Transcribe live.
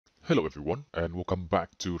Hello everyone and welcome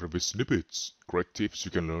back to Revit Snippets, great tips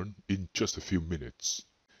you can learn in just a few minutes.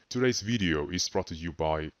 Today's video is brought to you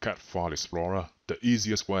by CAD File Explorer, the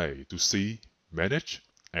easiest way to see, manage,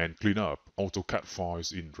 and clean up AutoCAD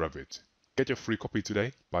files in Revit. Get your free copy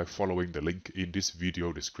today by following the link in this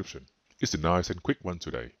video description. It's a nice and quick one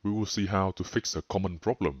today. We will see how to fix a common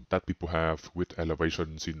problem that people have with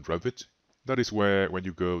elevations in Revit. That is where when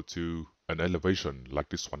you go to an elevation like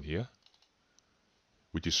this one here,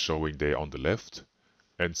 which is showing there on the left,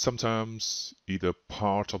 and sometimes either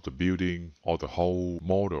part of the building or the whole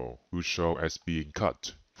model will show as being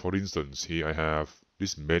cut. For instance, here I have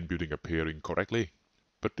this main building appearing correctly,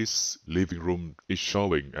 but this living room is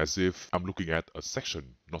showing as if I'm looking at a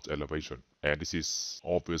section, not elevation, and this is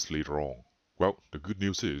obviously wrong. Well, the good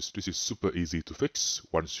news is this is super easy to fix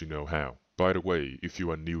once you know how. By the way, if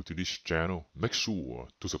you are new to this channel, make sure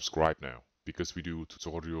to subscribe now, because we do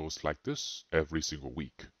tutorials like this every single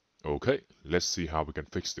week. Okay, let's see how we can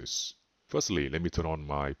fix this. Firstly, let me turn on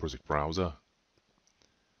my project browser.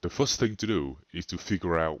 The first thing to do is to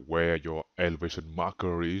figure out where your elevation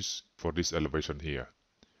marker is for this elevation here.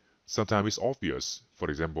 Sometimes it's obvious. For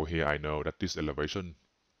example, here I know that this elevation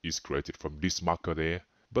is created from this marker there,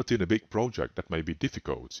 but in a big project that may be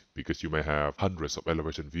difficult because you may have hundreds of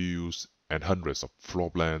elevation views and hundreds of floor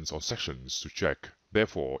plans or sections to check.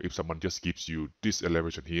 Therefore, if someone just gives you this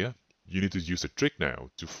elevation here, you need to use a trick now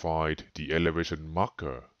to find the elevation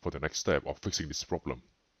marker for the next step of fixing this problem.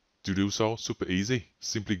 To do so, super easy.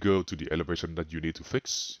 Simply go to the elevation that you need to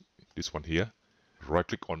fix, this one here. Right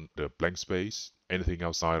click on the blank space, anything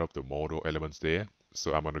outside of the model elements there.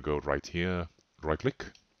 So I'm going to go right here, right click,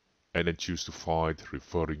 and then choose to find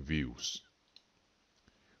referring views.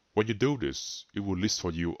 When you do this, it will list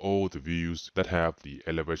for you all the views that have the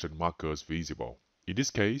elevation markers visible. In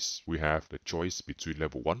this case, we have the choice between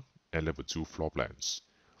level 1 and level 2 floor plans.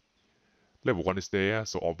 Level 1 is there,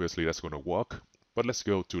 so obviously that's going to work. But let's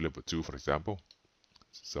go to level 2, for example.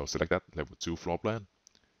 So select that level 2 floor plan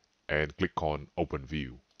and click on Open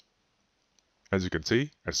View. As you can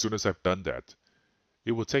see, as soon as I've done that,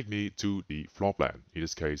 it will take me to the floor plan, in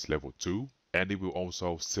this case level 2, and it will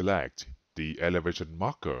also select the elevation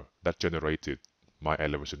marker that generated my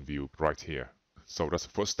elevation view right here. So that's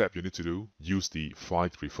the first step you need to do. Use the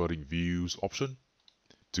Find Referring Views option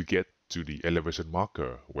to get to the elevation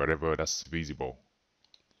marker wherever that's visible.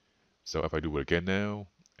 So if I do it again now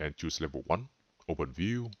and choose level 1, Open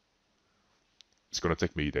View, it's going to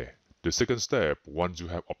take me there. The second step, once you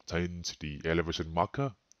have obtained the elevation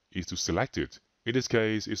marker, is to select it. In this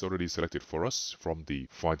case, it's already selected for us from the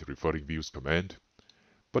Find Referring Views command.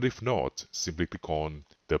 But if not, simply click on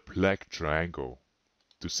the black triangle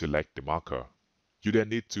to select the marker. You then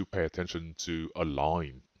need to pay attention to a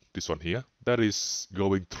line, this one here, that is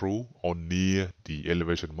going through or near the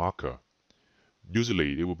elevation marker.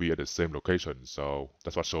 Usually it will be at the same location, so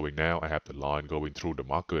that's what's showing now. I have the line going through the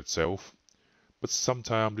marker itself. But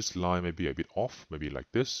sometimes this line may be a bit off, maybe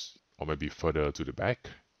like this, or maybe further to the back.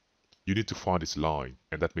 You need to find this line,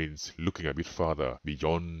 and that means looking a bit further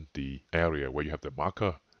beyond the area where you have the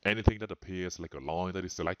marker. Anything that appears like a line that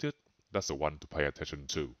is selected, that's the one to pay attention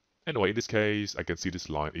to. Anyway, in this case, I can see this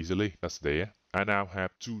line easily, that's there. I now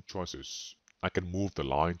have two choices. I can move the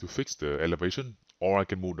line to fix the elevation, or I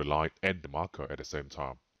can move the line and the marker at the same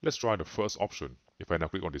time. Let's try the first option. If I now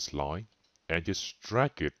click on this line, and just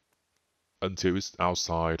drag it until it's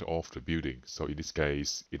outside of the building. So in this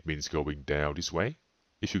case, it means going down this way.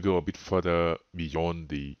 If you go a bit further beyond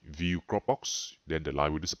the view crop box, then the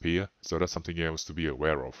line will disappear. So that's something else to be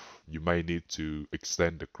aware of. You may need to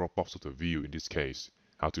extend the crop box of the view in this case.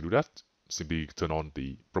 How to do that? Simply turn on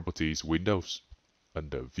the Properties windows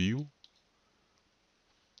under View,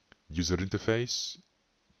 User Interface,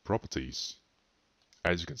 Properties.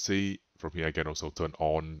 As you can see, from here I can also turn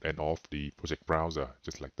on and off the project browser,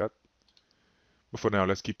 just like that. But for now,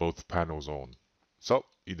 let's keep both panels on. So,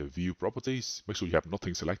 in the View Properties, make sure you have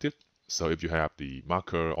nothing selected. So if you have the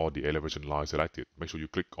marker or the elevation line selected, make sure you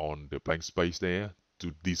click on the blank space there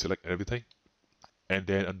to deselect everything. And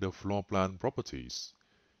then under Floor Plan Properties,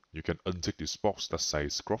 you can untick this box that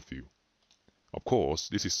says Crop View. Of course,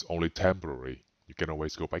 this is only temporary. You can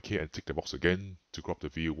always go back here and tick the box again to crop the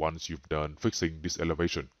view once you've done fixing this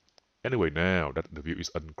elevation. Anyway, now that the view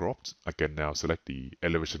is uncropped, I can now select the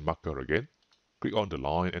elevation marker again. Click on the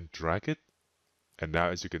line and drag it. And now,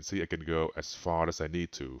 as you can see, I can go as far as I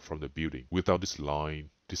need to from the building without this line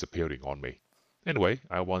disappearing on me. Anyway,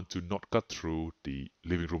 I want to not cut through the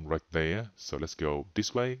living room right there. So let's go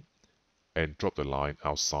this way and drop the line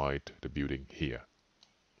outside the building here.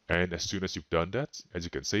 And as soon as you've done that, as you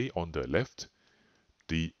can see on the left,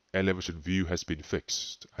 the elevation view has been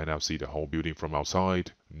fixed. I now see the whole building from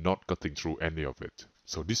outside, not cutting through any of it.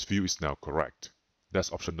 So this view is now correct.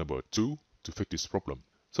 That's option number 2 to fix this problem.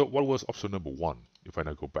 So what was option number 1? If I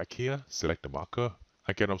now go back here, select the marker,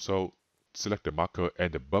 I can also select the marker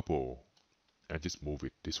and the bubble and just move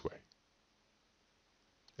it this way.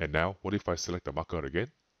 And now, what if I select the marker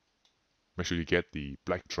again? Make sure you get the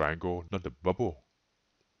black triangle, not the bubble.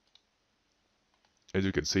 As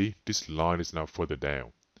you can see, this line is now further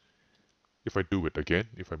down. If I do it again,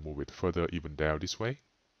 if I move it further even down this way,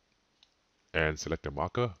 and select the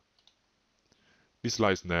marker, this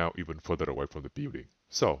line is now even further away from the building.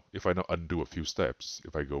 So, if I now undo a few steps,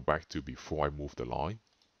 if I go back to before I move the line,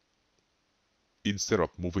 instead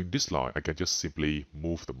of moving this line, I can just simply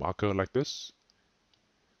move the marker like this.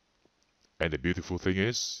 And the beautiful thing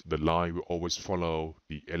is, the line will always follow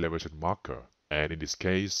the elevation marker. And in this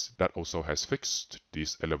case, that also has fixed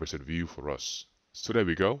this elevation view for us. So there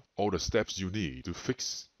we go, all the steps you need to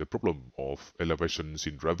fix the problem of elevations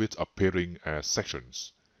in Revit appearing as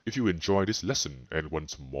sections. If you enjoy this lesson and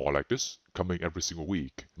want more like this, coming every single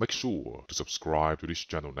week, make sure to subscribe to this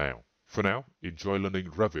channel now. For now, enjoy learning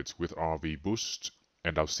Revit with RV Boost,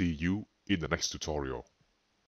 and I'll see you in the next tutorial.